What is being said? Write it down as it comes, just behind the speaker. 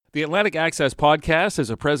The Atlantic Access Podcast is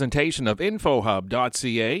a presentation of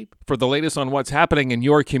InfoHub.ca. For the latest on what's happening in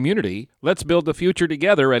your community, let's build the future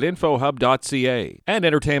together at InfoHub.ca. And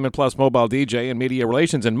Entertainment Plus Mobile DJ and Media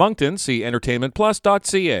Relations in Moncton, see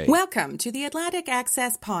EntertainmentPlus.ca. Welcome to the Atlantic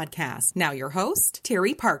Access Podcast. Now your host,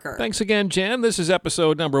 Terry Parker. Thanks again, Jen. This is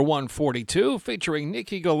episode number 142, featuring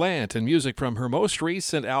Nikki Gallant and music from her most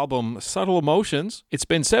recent album, Subtle Emotions. It's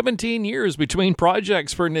been 17 years between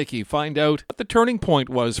projects for Nikki. Find out what the turning point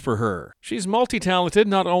was for her. She's multi-talented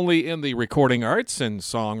not only in the recording arts and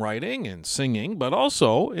songwriting and singing, but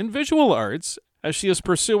also in visual arts, as she is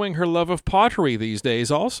pursuing her love of pottery these days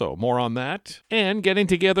also. More on that. And getting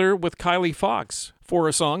together with Kylie Fox for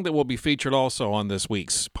a song that will be featured also on this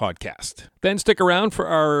week's podcast. Then stick around for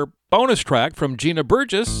our bonus track from Gina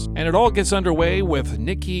Burgess, and it all gets underway with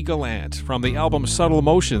Nikki Gallant from the album Subtle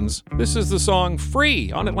Emotions. This is the song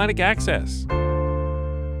Free on Atlantic Access.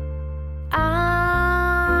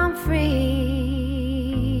 I'm free.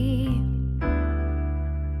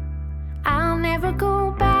 I'll never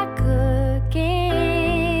go back again.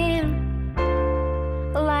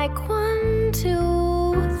 Like 1,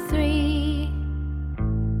 2, 3.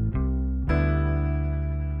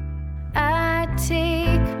 I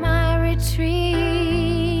take my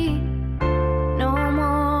retreat. No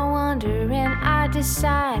more wondering. I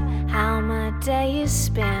decide how my day is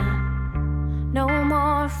spent. No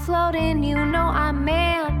more floating, you know I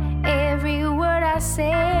meant every word I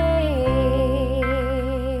say.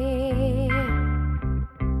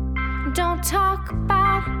 Don't talk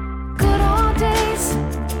about good old days.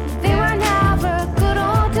 They were never good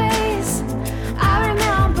old days. I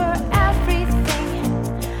remember everything.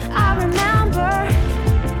 I remember.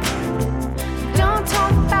 Don't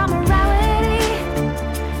talk about morality.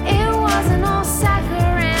 It wasn't all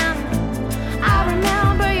saccharine. I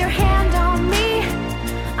remember your hand on me.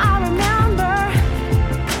 I remember.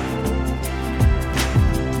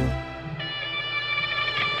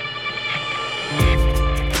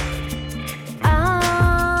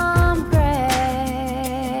 I'm gray.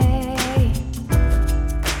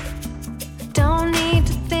 Don't need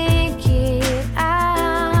to think it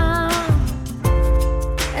out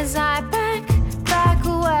as I back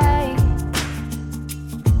away.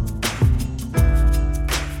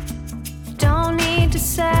 Don't need to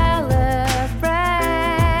celebrate.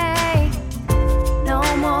 No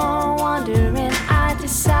more wondering. I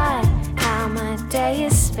decide how my day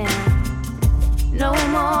is spent. No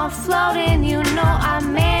more floating. You know I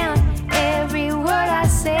meant every word I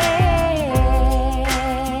said.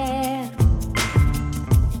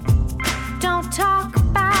 Don't talk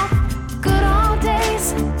about good old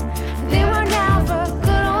days. They were never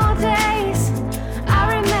good old days.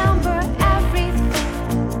 I remember everything.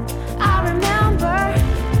 I remember.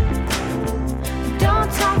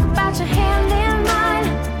 Don't talk about your hand in mine,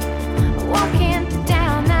 walking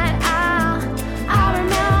down that aisle. I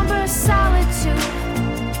remember solitude.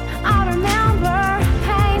 I remember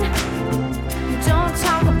pain. Don't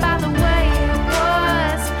talk about the way it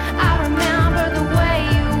was. I remember the way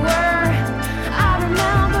you were. I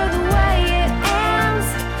remember the way it ends.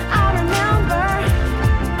 I remember.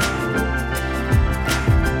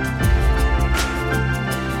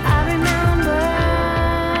 I remember.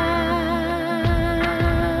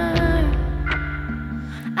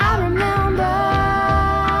 I remember.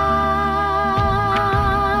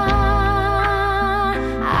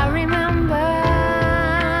 I remember.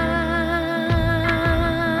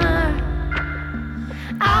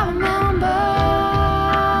 I remember.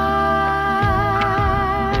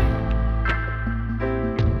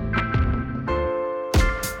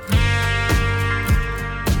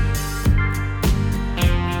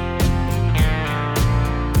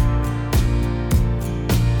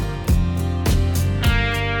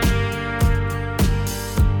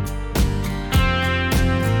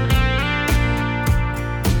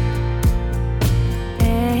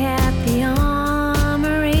 At the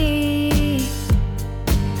armory,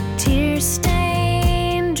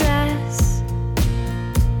 tear-stained dress,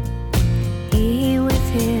 he with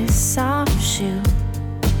his soft shoe,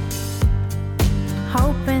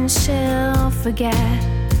 hoping she'll forget.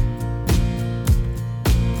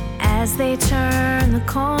 As they turn the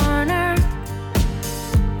corner,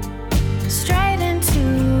 straight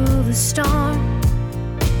into the storm,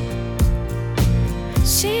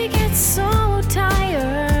 she gets so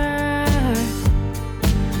tired,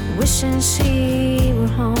 wishing she were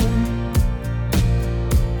home.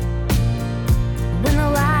 When the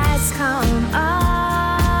lights come up,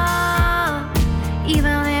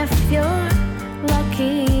 even if you're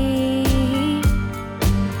lucky,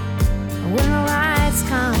 when the lights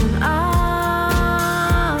come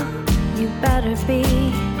up,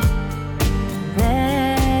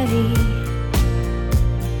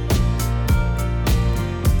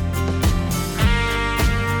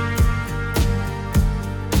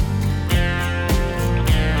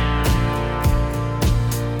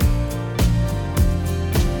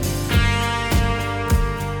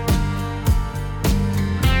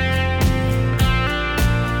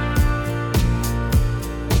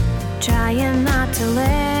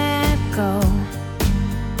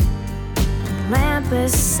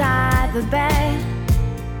 beside the bed.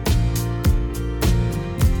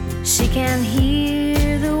 She can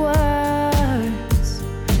hear the words,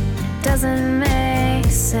 doesn't make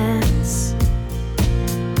sense.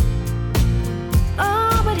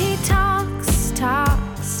 Oh, but he talks,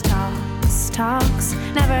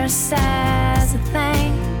 never says a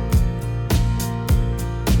thing.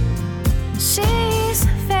 She's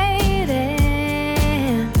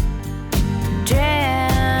fading,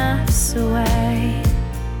 drifts away.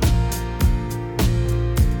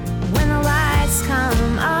 When the lights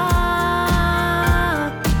come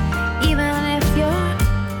up, even if you're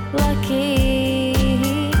lucky,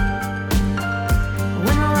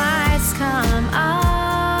 when the lights come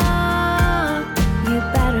up, you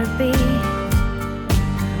better be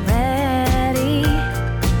ready.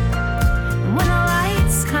 When the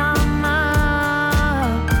lights come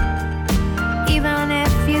up, even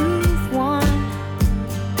if you've won,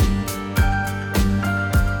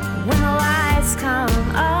 when the lights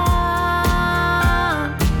come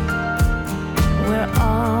up, we're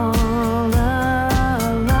all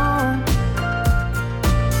alone.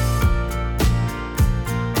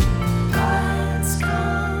 Lights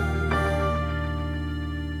come up,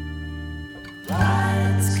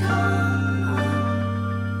 lights come up,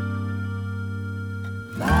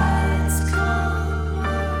 lights come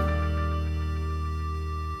up,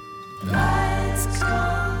 lights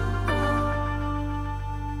come up.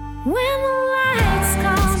 When the lights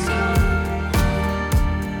come,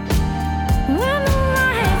 when the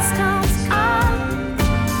lights come up,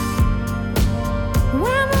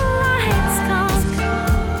 when the lights come,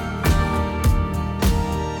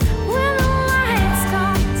 when the lights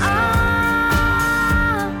come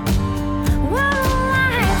up, when the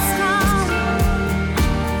lights come,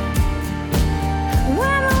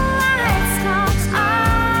 when the lights come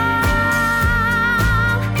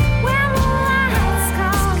up, when the lights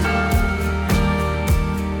come,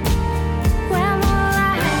 when the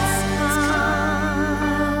lights come.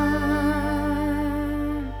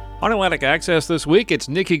 On Atlantic Access this week, it's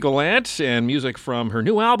Nikki Gallant and music from her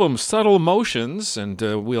new album, Subtle Motions. And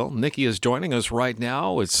Nikki is joining us right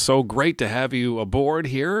now. It's so great to have you aboard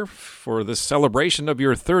here for this celebration of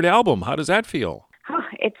your third album. How does that feel? Oh,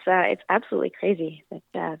 it's absolutely crazy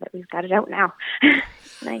that we've got it out now.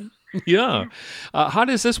 Nice. Yeah. How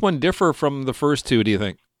does this one differ from the first two, do you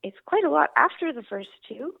think? It's quite a lot after the first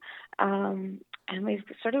two, and we've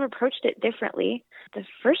sort of approached it differently. The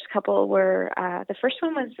first couple were, the first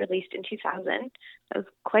one was released in 2000. That was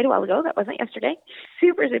quite a while ago. That wasn't yesterday.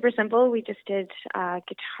 Super, super simple. We just did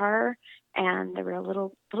guitar, and there were a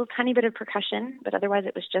little tiny bit of percussion, but otherwise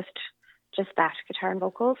it was just that, guitar and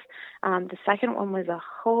vocals. The second one was a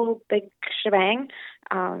whole big shebang,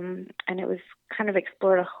 and it was kind of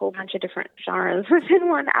explored a whole bunch of different genres within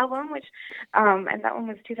one album, and that one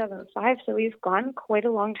was 2005. So we've gone quite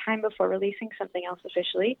a long time before releasing something else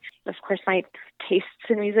officially. Of course, my tastes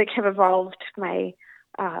in music have evolved. My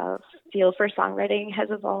feel for songwriting has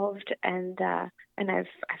evolved, and I've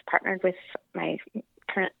partnered with my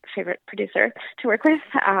current favorite producer to work with,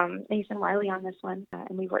 Nathan Wiley, on this one,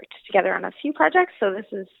 and we worked together on a few projects. So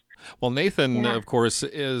this is Well, Nathan, of course,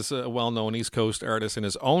 is a well-known East Coast artist in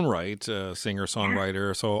his own right,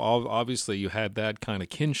 singer-songwriter. So obviously you had that kind of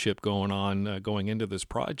kinship going on going into this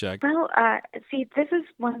project. Well, see, this is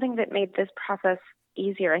one thing that made this process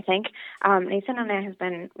easier, I think. Nathan and I have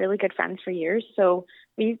been really good friends for years, so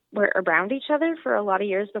we were around each other for a lot of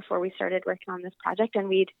years before we started working on this project, and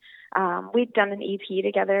we'd done an EP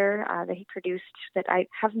together that he produced that I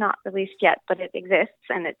have not released yet, but it exists,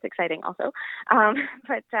 and it's exciting also.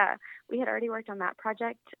 But we had already worked on that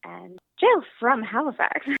project, and Jail from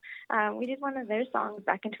Halifax. We did one of their songs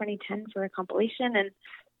back in 2010 for a compilation, and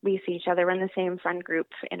we see each other. We're in the same friend group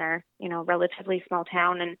in our, relatively small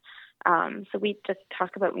town, and so we just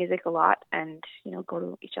talk about music a lot and, go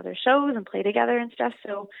to each other's shows and play together and stuff.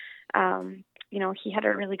 So, he had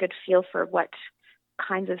a really good feel for what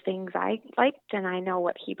kinds of things I liked, and I know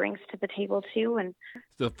what he brings to the table too. And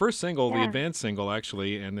the first single, the advanced single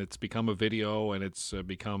actually, and it's become a video and it's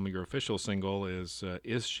become your official single, is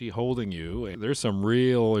She Holding You? And there's some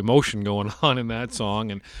real emotion going on in that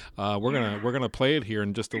song, and we're gonna play it here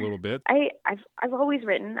in just a little bit. I've always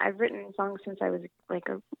written. I've written songs since I was like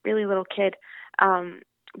a really little kid,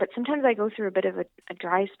 but sometimes I go through a bit of a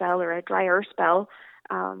dry spell or a drier spell,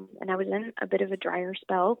 and I was in a bit of a drier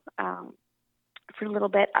spell for a little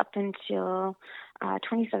bit up until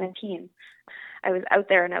 2017. I was out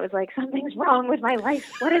there and I was like, something's wrong with my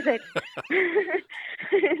life. What is it?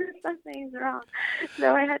 Something's wrong.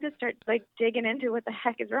 So I had to start digging into what the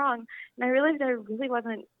heck is wrong. And I realized I really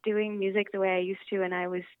wasn't doing music the way I used to. And I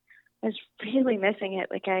was was really missing it.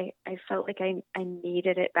 Like I felt like I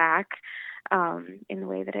needed it back in the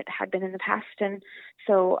way that it had been in the past. And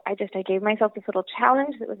so I gave myself this little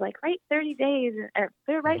challenge that was like, write 30 days, or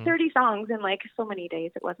write 30 songs in like so many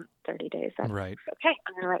days. It wasn't 30 days. That's Right. okay.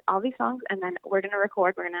 I'm going to write all these songs, and then we're going to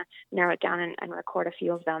record. We're going to narrow it down and record a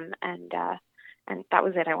few of them. And that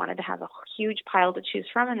was it. I wanted to have a huge pile to choose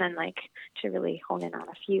from, and then like to really hone in on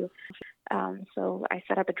a few. So I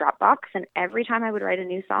set up a Dropbox, and every time I would write a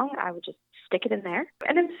new song, I would just stick it in there.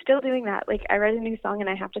 And I'm still doing that. Like I write a new song and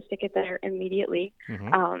I have to stick it there immediately,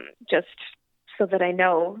 just so that I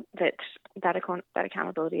know that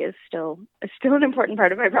accountability is still an important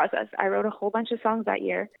part of my process. I wrote a whole bunch of songs that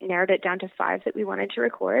year, narrowed it down to 5 that we wanted to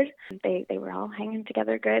record. They were all hanging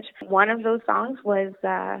together good. One of those songs was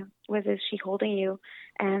Is She Holding You?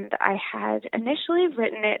 And I had initially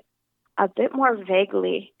written it a bit more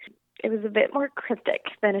vaguely. It was a bit more cryptic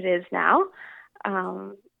than it is now.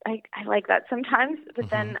 I like that sometimes, but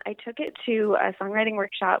then I took it to a songwriting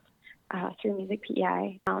workshop through Music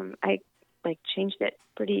PEI. I changed it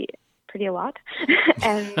pretty a lot,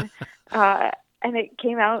 and it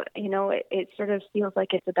came out. It sort of feels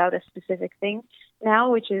like it's about a specific thing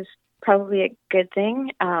now, which is probably a good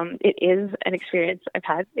thing. It is an experience I've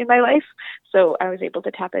had in my life, so I was able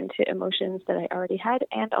to tap into emotions that I already had,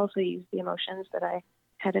 and also use the emotions that I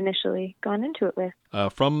had initially gone into it with.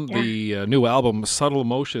 From the new album, Subtle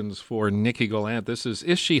Emotions for Nikki Gallant, this is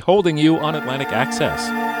She Holding You on Atlantic Access.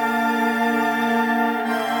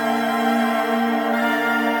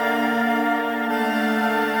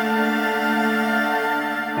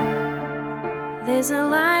 There's a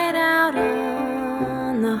light out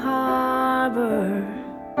on the harbor.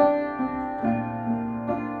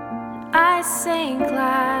 I sink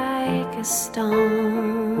like a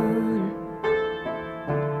stone.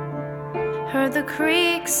 Heard the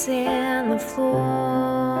creaks in the floorboards,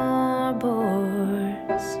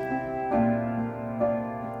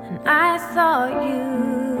 and I thought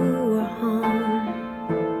you were home.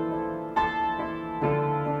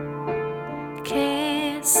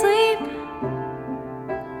 Can't sleep,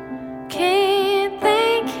 can't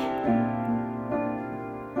think,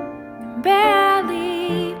 can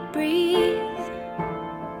barely breathe.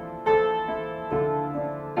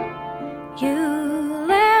 You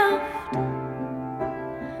left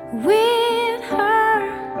with her,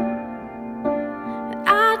 but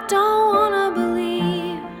I don't wanna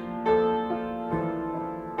believe.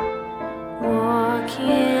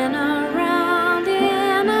 Walking around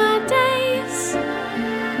in a daze,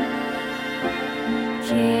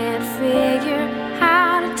 can't figure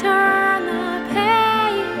how to turn the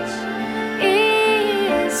page.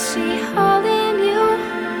 Is she holding you?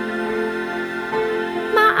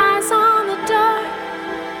 My eyes on the door.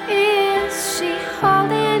 Is she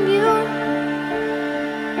holding you?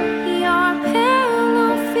 Your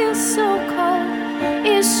pillow feels so cold.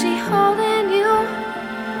 Is she holding you?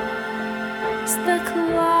 Is the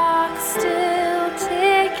clock still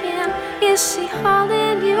ticking? Is she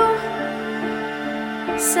holding you?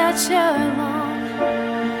 Such a long,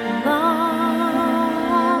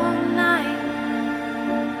 long night.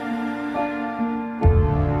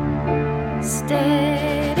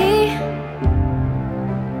 Steady,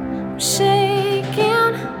 I'm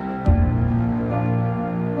shaking.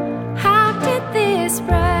 How did this break?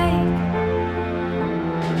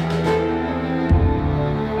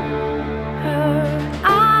 Her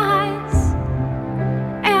eyes,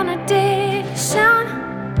 an addiction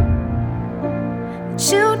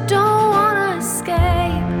that you don't wanna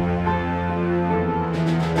escape.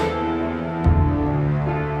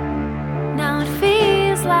 Now it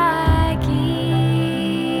feels like years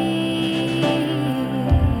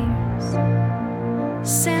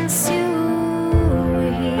since you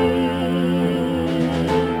were here,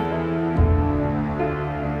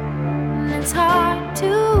 and it's hard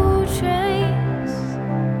to trace.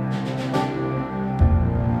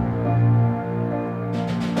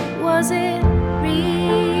 Was it real?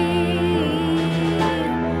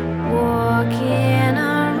 Walking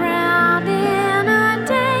around in a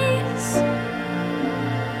daze,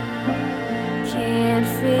 can't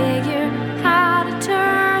figure how to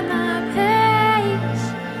turn the page.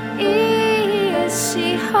 Is she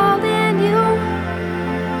holding you?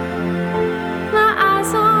 My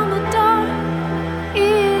eyes on the door.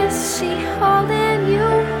 Is she holding you?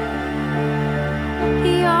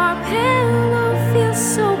 Your pillow feels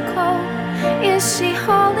so cold. Is she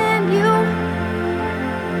holding you?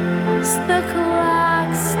 Is the clock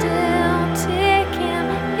still ticking?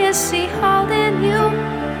 Is she holding you?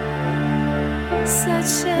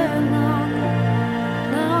 Such a long,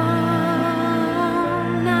 long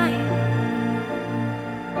night.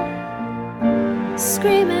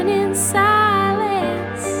 screaming in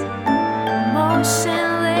silence,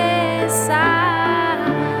 motionless,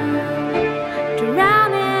 I'm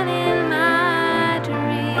drowning in my dreams.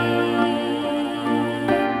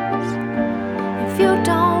 If you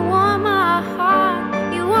don't want my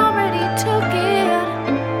heart, you already took it.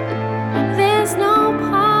 There's no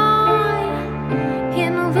point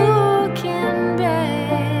in looking back.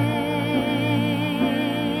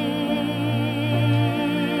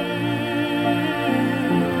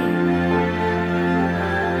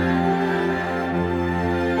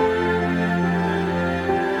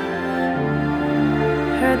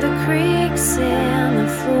 Heard the creaks in the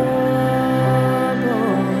floorboards.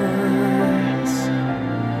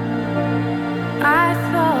 I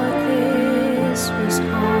thought this was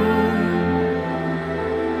home.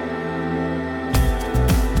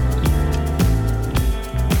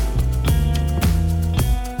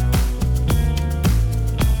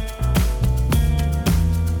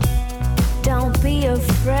 Don't be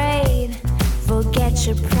afraid, forget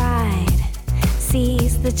your pride.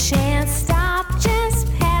 Seize the chance, stop just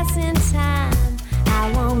passing time. How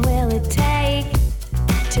long will it take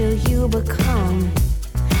till you become?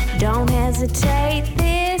 Don't hesitate,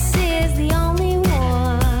 this is the only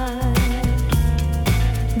one.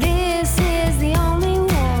 This is the only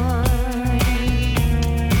one.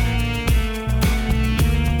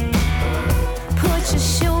 Put your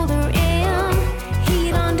shoulder in,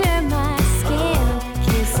 heat under my skin.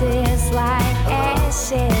 Kisses like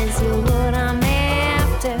ashes, you're what I'm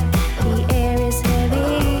after. The air is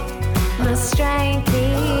heavy, my strength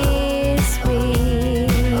is weak.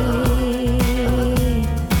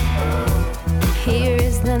 Here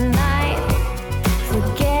is the night,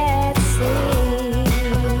 forget sleep.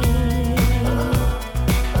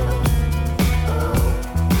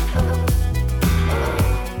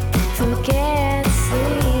 Forget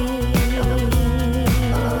sleep.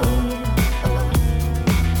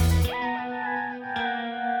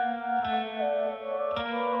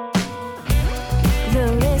 The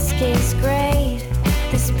risk is great,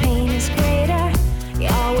 this pain is greater. You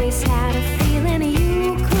always had a feeling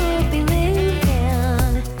you could be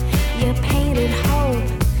living. You painted hope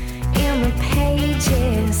in the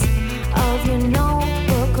pages of your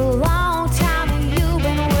notebook. A long time you've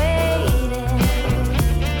been waiting.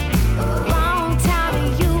 A long time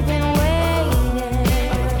you've been waiting.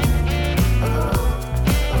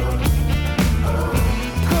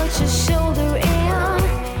 Put your shoulder in,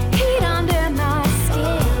 heat under my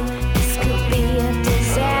skin. This could be a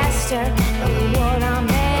disaster. You're what I'm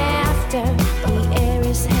after. The air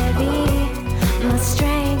is heavy, my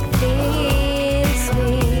strength is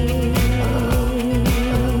weak.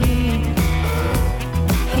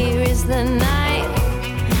 Here is the night,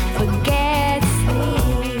 forget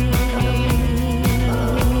sleep.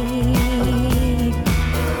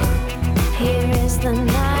 Here is the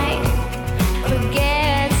night,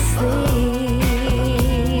 forget sleep.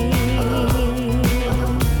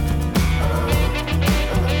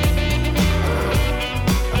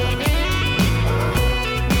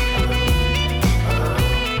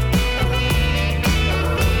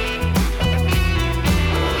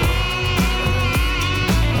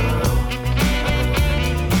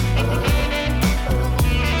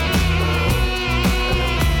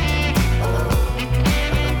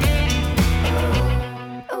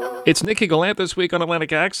 It's Nikki Gallant this week on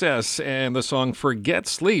Atlantic Access, and the song Forget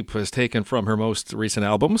Sleep is taken from her most recent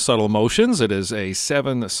album, Subtle Motions. It is a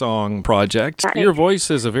 7-song project. Your voice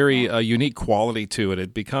has a very unique quality to it.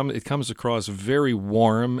 It comes across very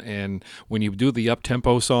warm, and when you do the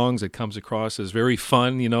up-tempo songs, it comes across as very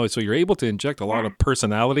fun, so you're able to inject a lot of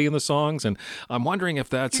personality in the songs, and I'm wondering if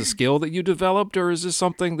that's a skill that you developed, or is this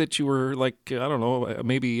something that you were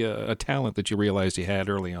maybe a talent that you realized you had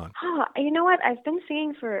early on? Oh, you know what? I've been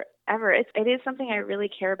singing forever. It is something I really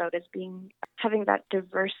care about, is having that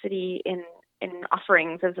diversity in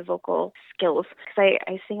offerings as a vocal skills. Because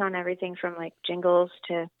I sing on everything from like jingles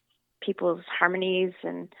to people's harmonies,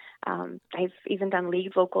 and I've even done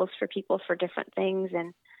lead vocals for people for different things,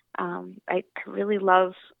 and I really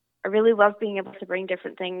love being able to bring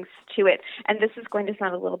different things to it. And this is going to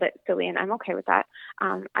sound a little bit silly, and I'm okay with that.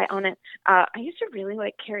 I own it. I used to really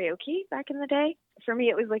like karaoke back in the day. For me,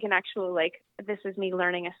 it was like an actual, this is me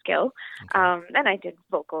learning a skill. Okay. And I did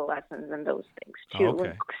vocal lessons and those things too. Okay.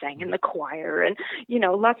 And sang in the choir and,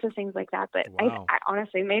 lots of things like that. But wow. I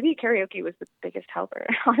honestly, maybe karaoke was the biggest helper,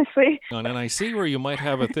 honestly. And I see where you might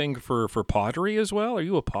have a thing for pottery as well. Are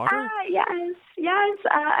you a potter? Yes.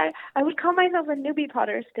 I would call myself a newbie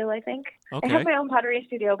potter still, I think. Okay. I have my own pottery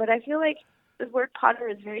studio, but I feel like the word potter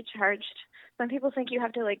is very charged Some people think you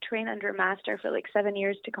have to like train under a master for like 7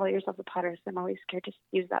 years to call yourself a potter. So I'm always scared to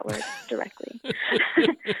use that word directly.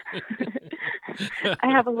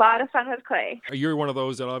 I have a lot of fun with clay. You're one of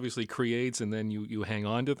those that obviously creates and then you hang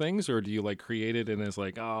on to things, or do you like create it and it's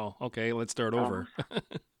like, oh, okay, let's start over?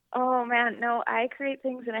 Oh man, no, I create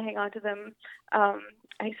things and I hang on to them.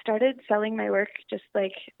 I started selling my work just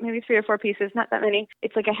like maybe 3 or 4 pieces, not that many.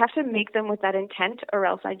 It's like I have to make them with that intent or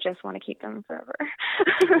else I just want to keep them forever.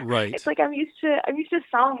 Right. It's like I'm used to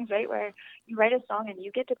songs, right, where you write a song and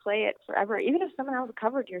you get to play it forever. Even if someone else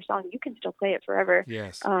covered your song, you can still play it forever.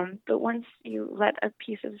 Yes. But once you let a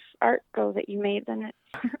piece of art go that you made, then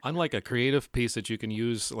Unlike a creative piece that you can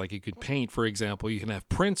use, like you could paint, for example, you can have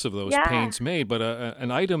prints of those Yeah. paints made, but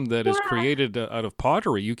an item that is Yeah. created out of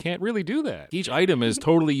pottery, you can't really do that. Each item is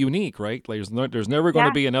totally unique, right? Like, there's never going to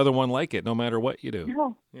Yeah. be another one like it, no matter what you do.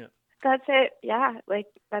 no. Yeah. That's it. Yeah, like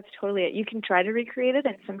that's totally it. You can try to recreate it,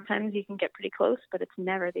 and sometimes you can get pretty close, but it's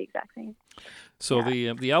never the exact same. So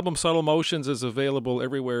the album Subtle Motions is available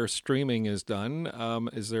everywhere streaming is done.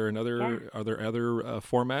 Is there are there other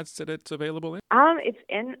formats that it's available in?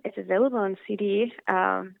 It's available on CD.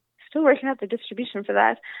 Still working out the distribution for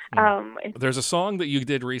that. There's a song that you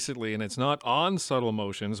did recently, and it's not on Subtle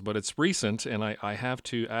Motions, but it's recent, and I have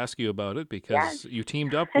to ask you about it because you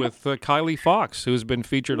teamed up with Kylie Fox, who's been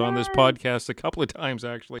featured on this podcast a couple of times,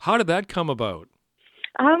 actually. How did that come about?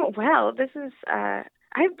 Well, this is I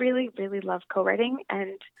really, really love co-writing,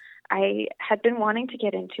 and I had been wanting to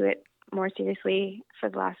get into it more seriously for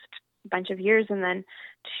the last bunch of years, and then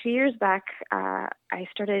 2 years back, I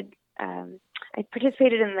started. I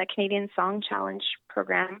participated in the Canadian Song Challenge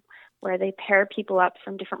program where they pair people up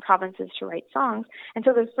from different provinces to write songs. And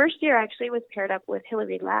so the first year I actually was paired up with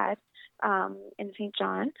Hilary Ladd in St.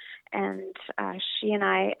 John. And she and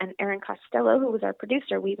I and Aaron Costello, who was our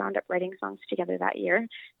producer, we wound up writing songs together that year.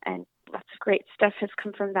 And lots of great stuff has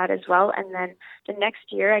come from that as well. And then the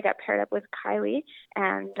next year I got paired up with Kylie,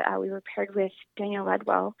 and we were paired with Daniel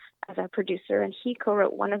Ledwell as our producer. And he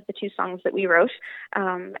co-wrote one of the 2 songs that we wrote.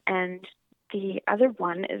 And the other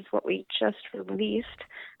one is what we just released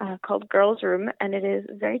called Girls Room, and it is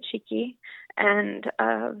very cheeky and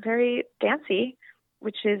very dancey,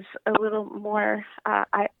 which is a little more,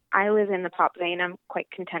 I live in the pop vein. I'm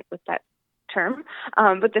quite content with that term,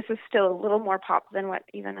 but this is still a little more pop than what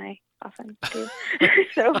even I often do.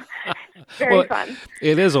 So very fun.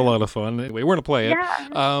 It is a lot of fun. Anyway, we're going to play it.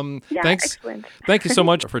 Yeah, thanks. Excellent. Thank you so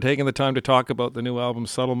much for taking the time to talk about the new album,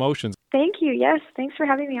 Subtle Motions. Thank you. Yes, thanks for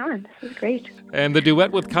having me on. This is great. And the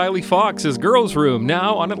duet with Kylie Fox is Girls Room,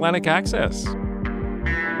 now on Atlantic Access.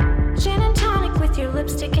 Gin and tonic with your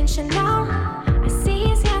lipstick and Chanel. I see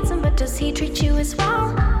he's handsome, but does he treat you as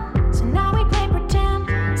well? So now we play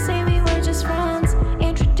pretend, say we were just friends.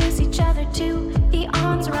 Introduce each other to the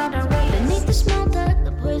arms around our waist. Beneath the small duck,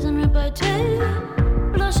 the poison repartee.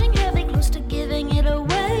 Blushing heavy, close to giving it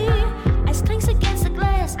away. Ice clinks against the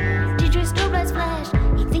glass, DJ strobe lights flash.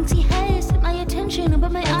 He thinks he has my attention,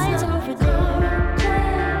 but my eyes are over there.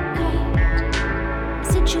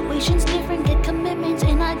 Situation's different, get commitments,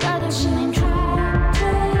 and I gotta remain true.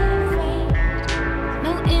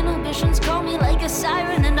 No inhibitions, call me like a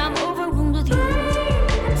siren, and I'm overwhelmed with you.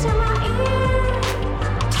 Into my ear,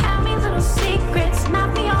 tell me little secrets,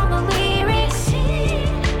 not beyond the lyrics.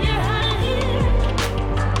 You're out of here,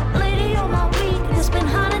 lady, you're my weakness, been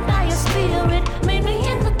haunted by your spirit, made me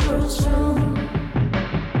in the girls' room.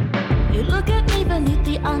 You look at me beneath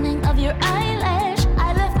the awning of your eyelash.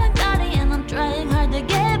 I left my body and I'm trying hard to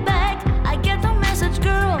get back. I get the message,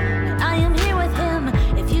 girl, that I am here with him.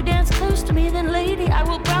 If you dance close to me, then lady, I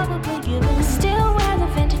will probably give in. Still wear the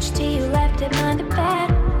vintage tee you left it under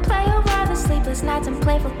bed. Play over the sleepless nights and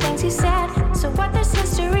playful things you said. So what, there's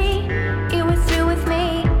history, you were through with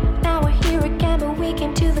me. Now we're here again, but we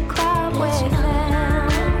came to the club with them.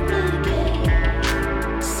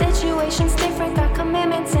 Situation's different, got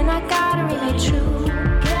commitments, and I gotta remain true.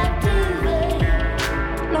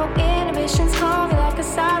 No inhibitions, call me like a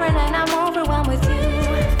siren, and I'm overwhelmed with you.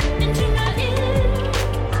 Into my ear,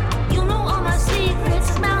 you know all my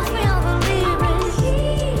secrets, mouth me all the lyrics.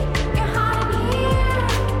 You're hot in here,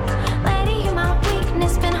 lady, you're my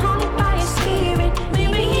weakness, been haunted by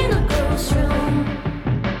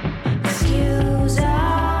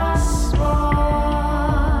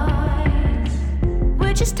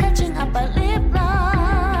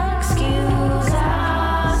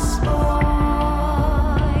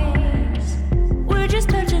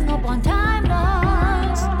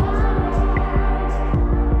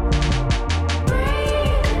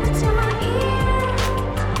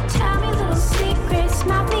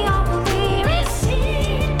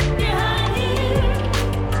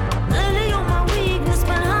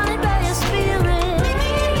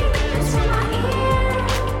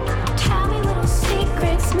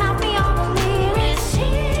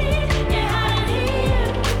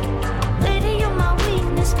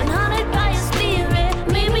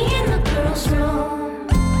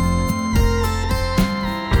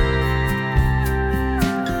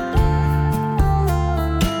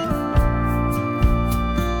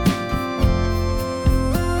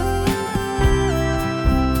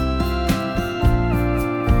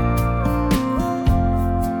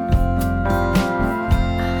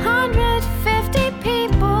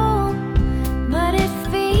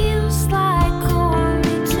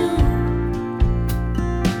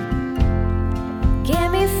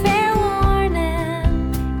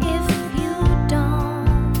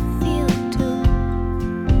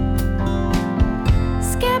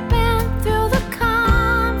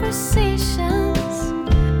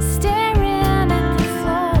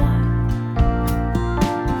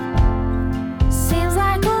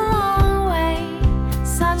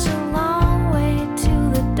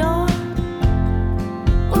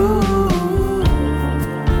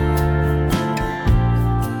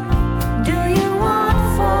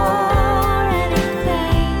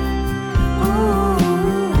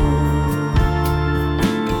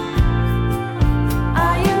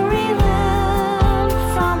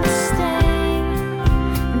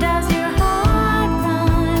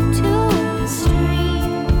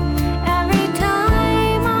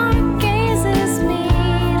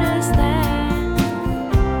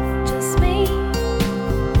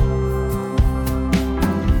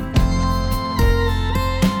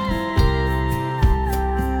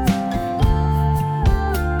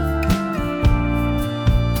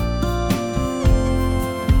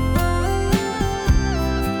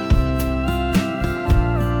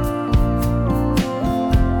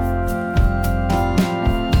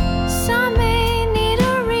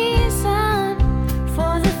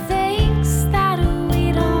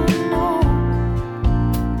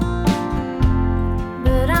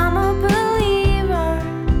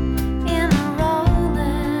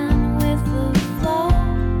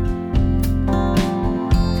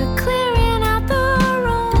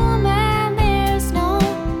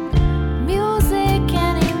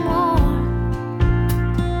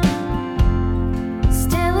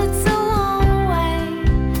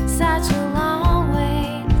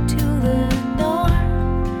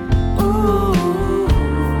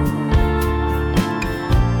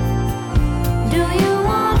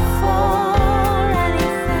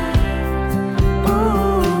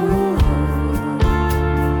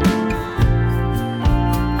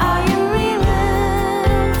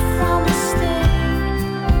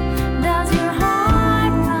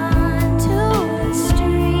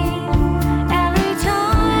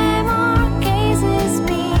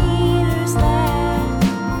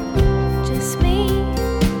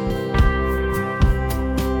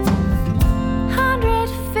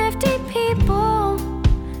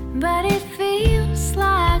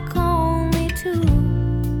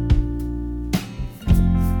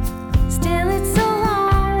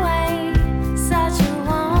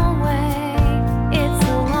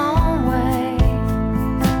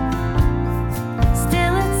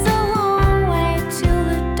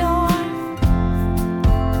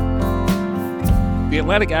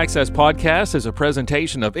Atlantic Access Podcast is a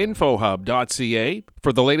presentation of InfoHub.ca.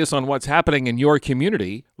 For the latest on what's happening in your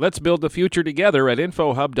community, let's build the future together at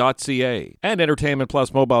InfoHub.ca. And Entertainment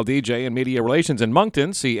Plus Mobile DJ and Media Relations in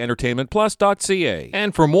Moncton, see EntertainmentPlus.ca.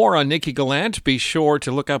 And for more on Nikki Gallant, be sure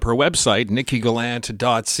to look up her website,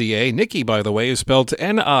 NikkiGallant.ca. Nikki, by the way, is spelled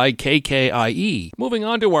Nikkie. Moving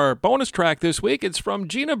on to our bonus track this week, it's from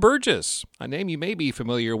Gina Burgess, a name you may be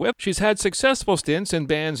familiar with. She's had successful stints in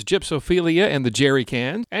bands Gypsophilia and the Jerry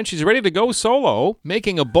Cans, and she's ready to go solo,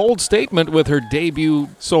 making a bold statement with her debut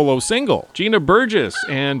solo single. Gina Burgess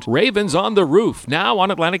and Ravens on the Roof, now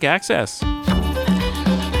on Atlantic Access.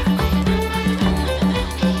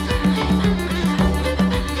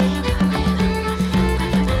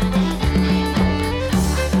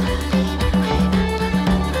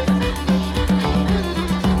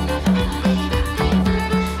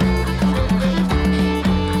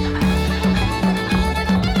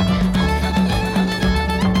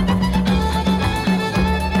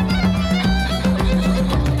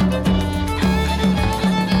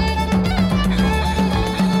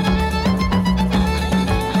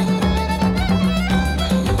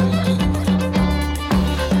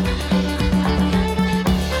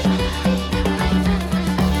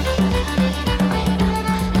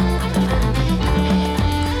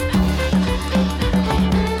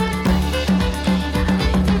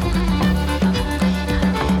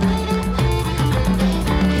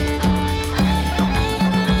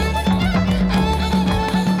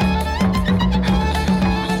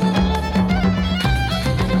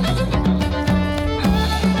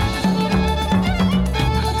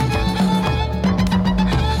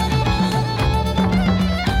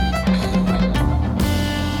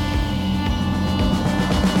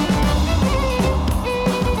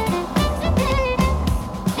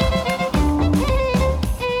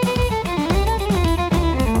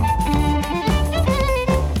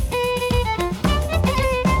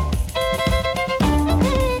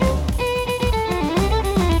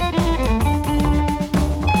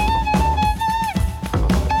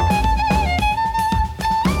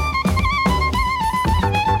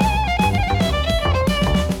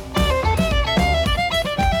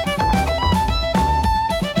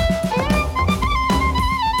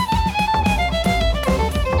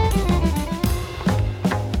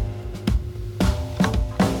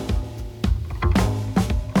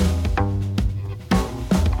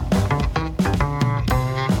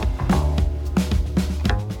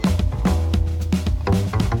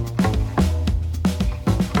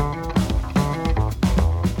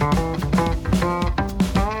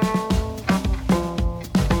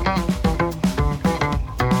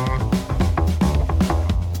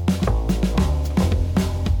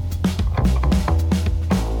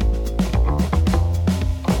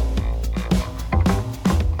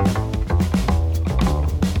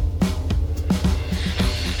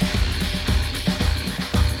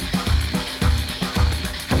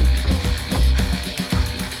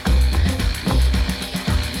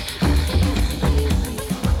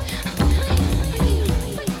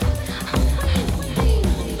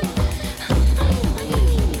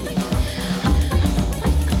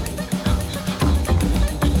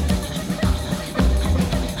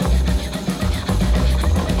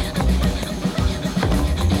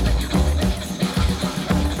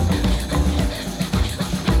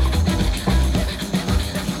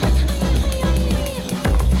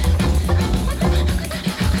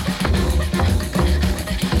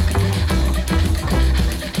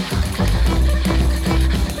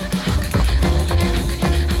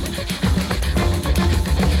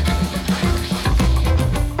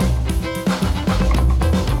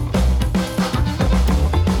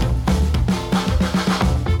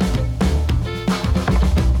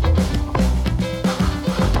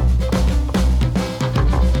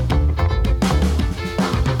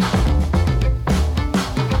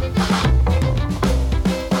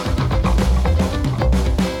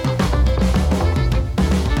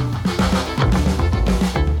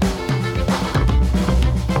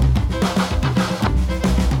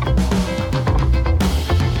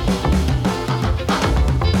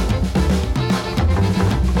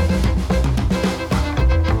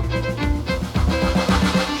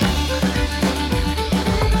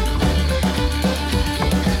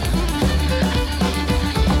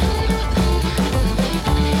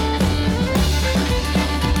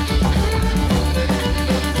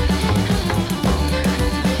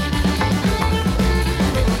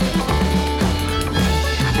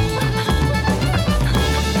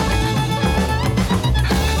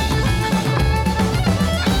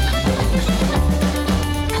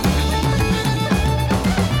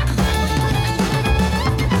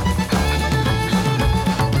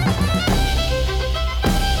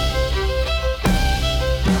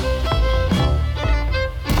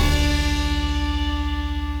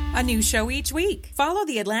 A new show each week. Follow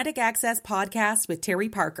the Atlantic Access podcast with Terry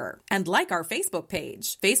Parker and like our Facebook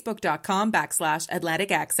page,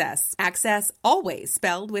 facebook.com/Atlantic Access. Access always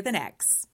spelled with an X.